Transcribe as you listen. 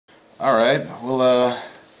Alright, we'll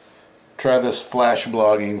try this flash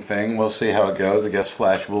blogging thing. We'll see how it goes. I guess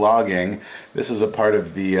flash vlogging. This is a part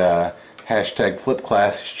of the hashtag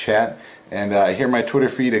Flipclass chat. And I hear my Twitter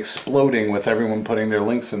feed exploding with everyone putting their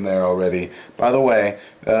links in there already. By the way,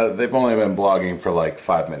 they've only been blogging for like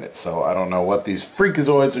 5 minutes, so I don't know what these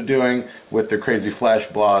freakazoids are doing with their crazy flash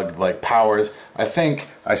blog like powers. I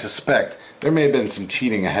suspect there may have been some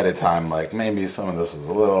cheating ahead of time, like maybe some of this was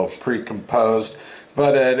a little pre-composed,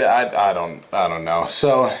 but I don't know.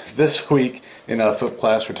 So this week in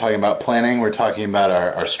Flipclass, we're talking about planning. We're talking about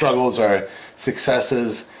our struggles, our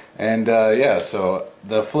successes. And yeah, so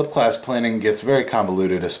the Flipclass planning gets very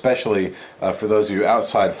convoluted, especially for those of you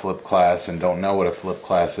outside Flipclass and don't know what a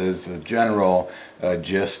Flipclass is. The general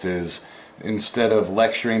gist is, instead of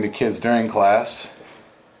lecturing to kids during class,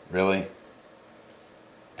 really?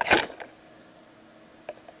 I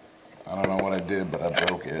don't know what I did, but I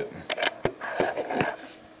broke it.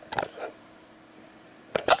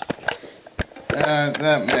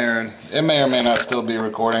 It may or may not still be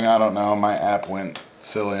recording. I don't know. My app went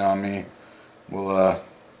silly on me. We'll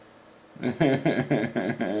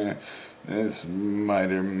this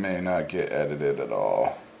might or may not get edited at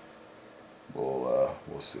all. We'll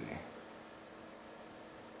see.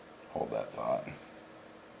 Hold that thought.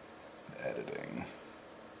 Editing.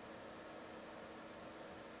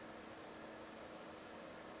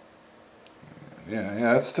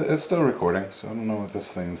 Yeah, it's still recording. So I don't know what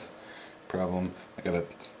this thing's problem. I gotta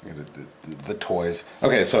the toys.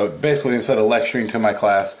 Okay, so basically instead of lecturing to my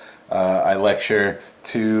class, I lecture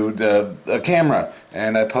to a camera,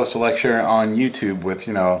 and I post a lecture on YouTube with,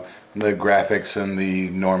 you know, the graphics and the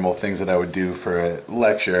normal things that I would do for a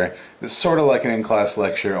lecture. It's sort of like an in-class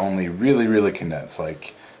lecture, only really condensed.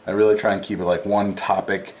 Like, I really try and keep it like one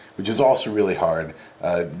topic, which is also really hard.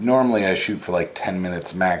 Normally I shoot for like 10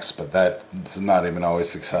 minutes max, but that's not even always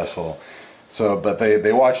successful. So, but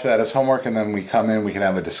they watch that as homework, and then we come in, we can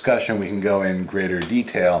have a discussion, we can go in greater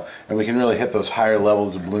detail, and we can really hit those higher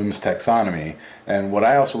levels of Bloom's taxonomy. And what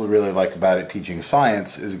I also really like about it, teaching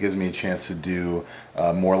science, is it gives me a chance to do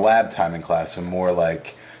more lab time in class, and more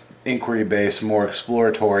like inquiry-based, more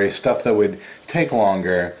exploratory stuff that would take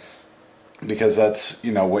longer, because that's,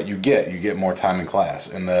 you know, what you get more time in class.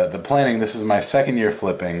 And the planning, this is my second year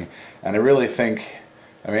flipping, and I really think,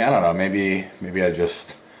 I mean, I don't know, maybe I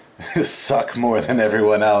just suck more than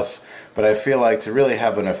everyone else, but I feel like to really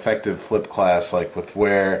have an effective flip class, like with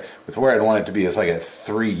where I'd want it to be, is like a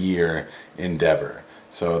 3-year endeavor.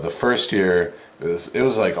 So the first year it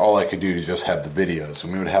was like all I could do to just have the videos,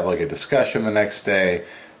 and we would have like a discussion the next day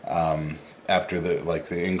after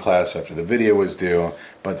the in class after the video was due.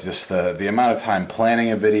 But just the amount of time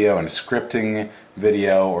planning a video and scripting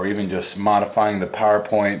video, or even just modifying the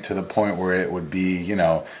PowerPoint to the point where it would be, you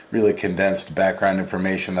know, really condensed background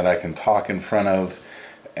information that I can talk in front of,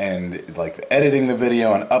 and like editing the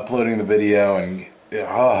video and uploading the video, and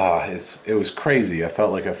it was crazy. I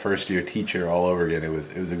felt like a first-year teacher all over again. It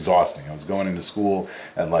was exhausting. I was going into school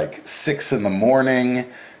at like 6 in the morning.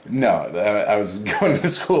 No, I was going to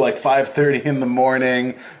school like 5:30 in the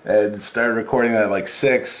morning, and started recording at like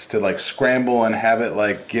 6 to like scramble and have it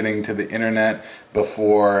like getting to the internet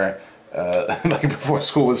before like before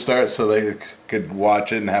school would start, so they could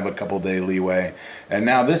watch it and have a couple day leeway. And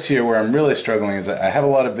now this year, where I'm really struggling, is I have a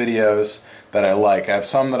lot of videos that I like. I have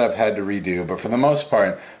some that I've had to redo, but for the most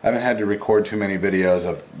part, I haven't had to record too many videos.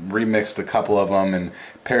 I've remixed a couple of them and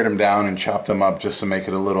pared them down and chopped them up just to make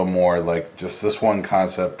it a little more like just this one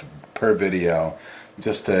concept per video,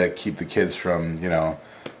 just to keep the kids from, you know,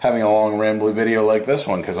 having a long rambly video like this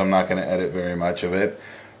one, because I'm not going to edit very much of it.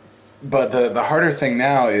 But the harder thing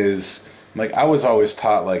now is, like, I was always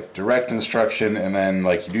taught like direct instruction, and then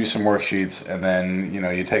like you do some worksheets, and then, you know,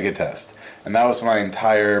 you take a test. And that was my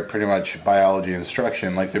entire pretty much biology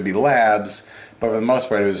instruction. Like, there'd be labs, but for the most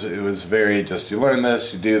part it was very just, you learn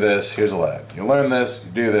this, you do this, here's a lab. You learn this, you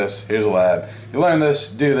do this, here's a lab. You learn this,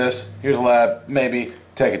 do this, here's a lab, maybe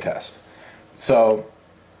take a test. So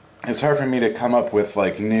it's hard for me to come up with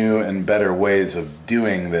like new and better ways of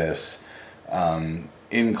doing this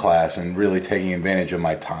in class and really taking advantage of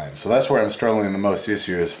my time. So that's where I'm struggling the most this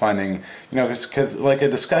year, is finding, you know, because like a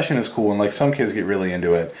discussion is cool, and like some kids get really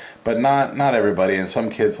into it, but not everybody, and some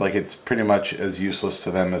kids, like, it's pretty much as useless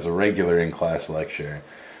to them as a regular in-class lecture.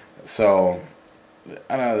 So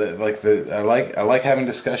I don't know, I like having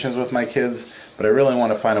discussions with my kids, but I really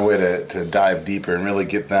want to find a way to dive deeper and really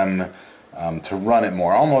get them to run it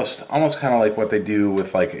more, almost kind of like what they do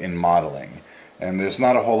with like in modeling. And there's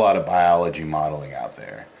not a whole lot of biology modeling out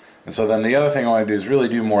there. And so then the other thing I want to do is really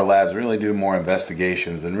do more labs, really do more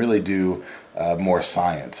investigations, and really do more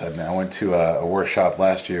science. I went to a workshop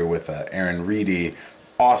last year with Aaron Reedy,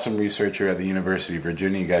 awesome researcher at the University of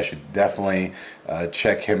Virginia. You guys should definitely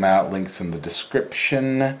check him out. Links in the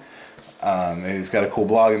description. He's got a cool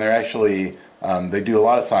blog, and they're actually they do a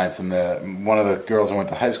lot of science. And one of the girls I went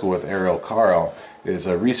to high school with, Ariel Carl, is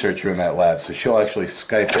a researcher in that lab. So she'll actually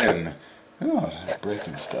Skype in. Oh,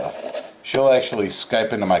 breaking stuff. She'll actually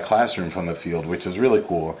Skype into my classroom from the field, which is really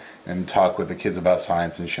cool, and talk with the kids about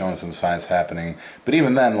science and showing some science happening. But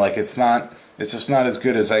even then, like, it's just not as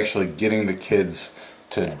good as actually getting the kids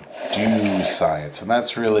to do science, and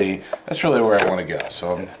that's really where I want to go.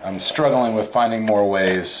 So I'm struggling with finding more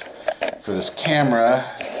ways for this camera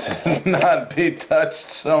to not be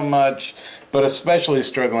touched so much, but especially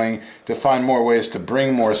struggling to find more ways to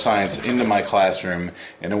bring more science into my classroom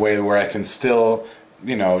in a way where I can still,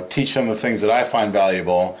 you know, teach them the things that I find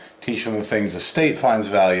valuable, teach them the things the state finds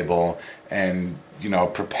valuable, and, you know,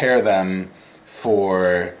 prepare them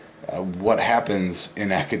for what happens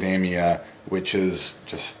in academia, which is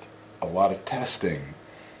just a lot of testing.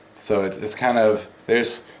 So it's kind of,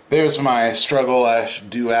 there's my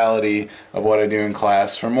struggle/duality of what I do in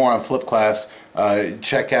class. For more on Flipclass,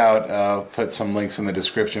 check out, put some links in the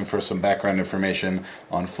description for some background information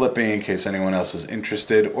on flipping in case anyone else is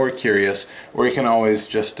interested or curious. Or you can always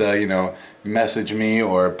just, you know, message me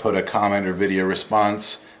or put a comment or video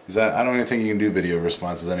response. I don't even think you can do video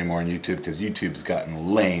responses anymore on YouTube because YouTube's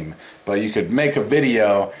gotten lame. But you could make a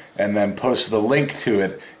video and then post the link to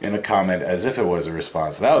it in a comment as if it was a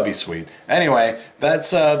response. That would be sweet. Anyway, that's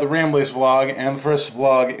the Ramblies vlog and the first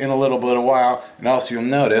vlog in a little bit of a while. And also you'll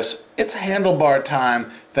notice it's handlebar time.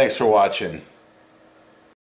 Thanks for watching.